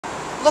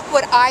Look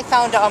what I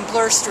found on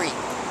Bloor Street,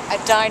 a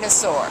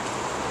dinosaur.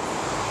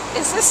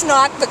 Is this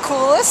not the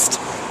coolest?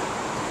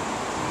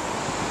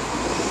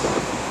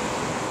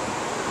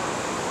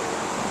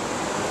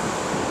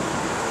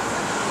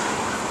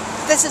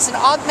 This is an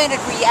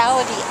augmented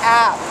reality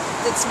app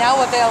that's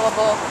now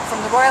available from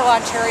the Royal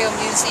Ontario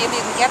Museum.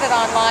 You can get it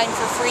online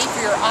for free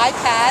for your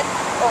iPad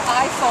or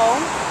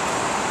iPhone.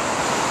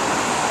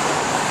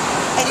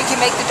 And you can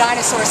make the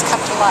dinosaurs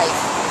come to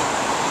life.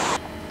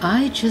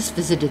 I just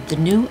visited the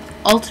new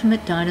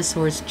Ultimate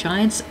Dinosaurs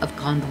Giants of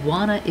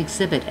Gondwana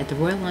exhibit at the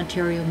Royal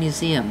Ontario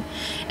Museum,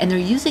 and they're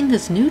using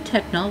this new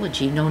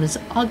technology known as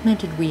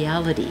augmented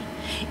reality.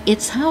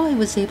 It's how I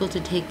was able to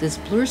take this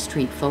Bloor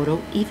Street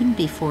photo even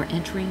before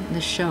entering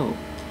the show.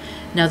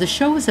 Now, the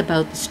show is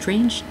about the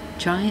strange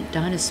giant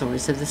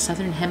dinosaurs of the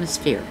Southern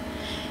Hemisphere,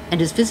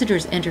 and as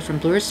visitors enter from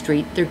Bloor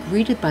Street, they're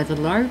greeted by the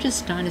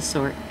largest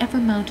dinosaur ever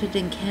mounted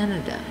in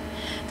Canada.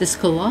 This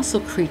colossal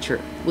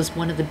creature was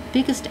one of the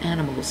biggest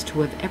animals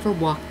to have ever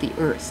walked the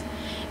earth.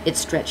 It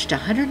stretched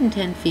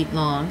 110 feet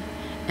long,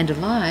 and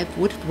alive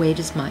would have weighed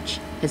as much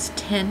as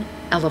 10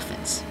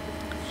 elephants.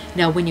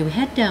 Now, when you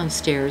head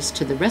downstairs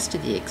to the rest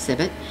of the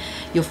exhibit,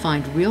 you'll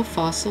find real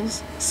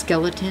fossils,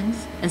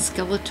 skeletons, and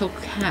skeletal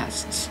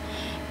casts,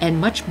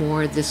 and much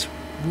more of this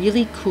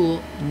really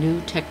cool new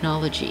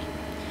technology.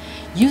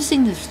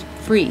 Using the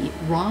free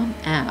Rom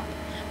app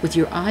with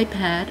your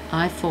iPad,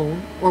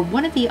 iPhone, or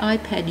one of the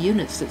iPad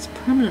units that's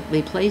permanently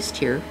placed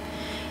here,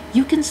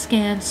 you can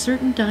scan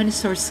certain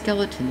dinosaur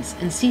skeletons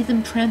and see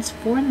them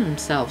transform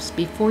themselves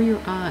before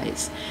your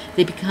eyes.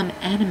 They become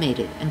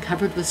animated and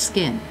covered with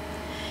skin.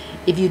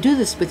 If you do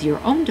this with your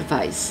own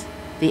device,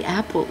 the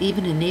app will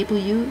even enable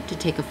you to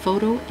take a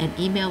photo and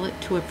email it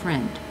to a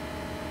friend.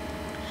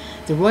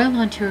 The Royal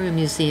Ontario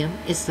Museum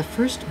is the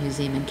first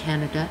museum in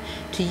Canada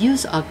to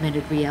use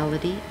augmented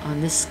reality on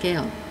this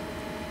scale.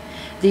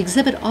 The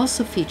exhibit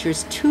also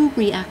features 2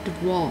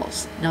 reactive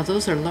walls. Now,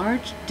 those are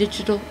large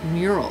digital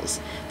murals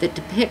that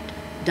depict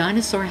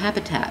dinosaur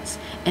habitats,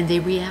 and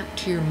they react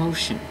to your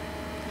motion.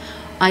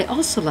 I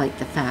also like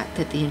the fact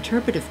that the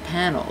interpretive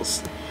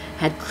panels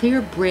had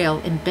clear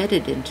braille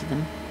embedded into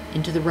them,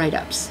 into the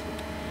write-ups.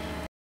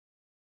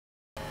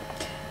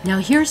 Now,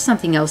 here's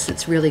something else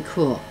that's really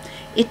cool.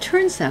 It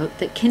turns out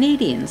that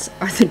Canadians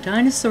are the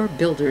dinosaur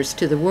builders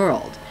to the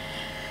world.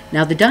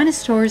 Now, the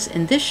dinosaurs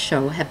in this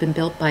show have been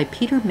built by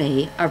Peter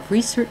May of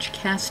Research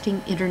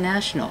Casting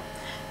International.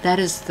 That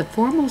is the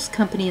foremost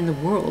company in the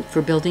world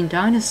for building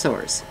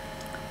dinosaurs.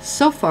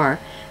 So far,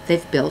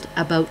 they've built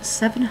about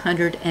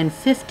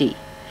 750,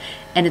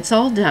 and it's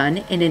all done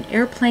in an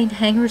airplane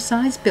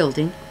hangar-sized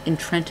building in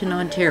Trenton,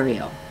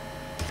 Ontario.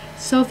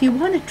 So if you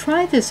want to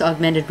try this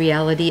augmented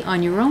reality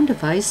on your own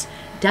device,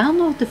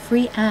 download the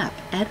free app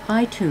at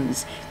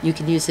iTunes. You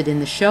can use it in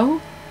the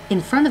show,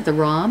 in front of the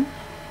ROM,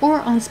 or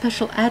on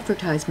special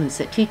advertisements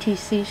at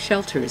TTC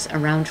shelters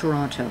around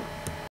Toronto.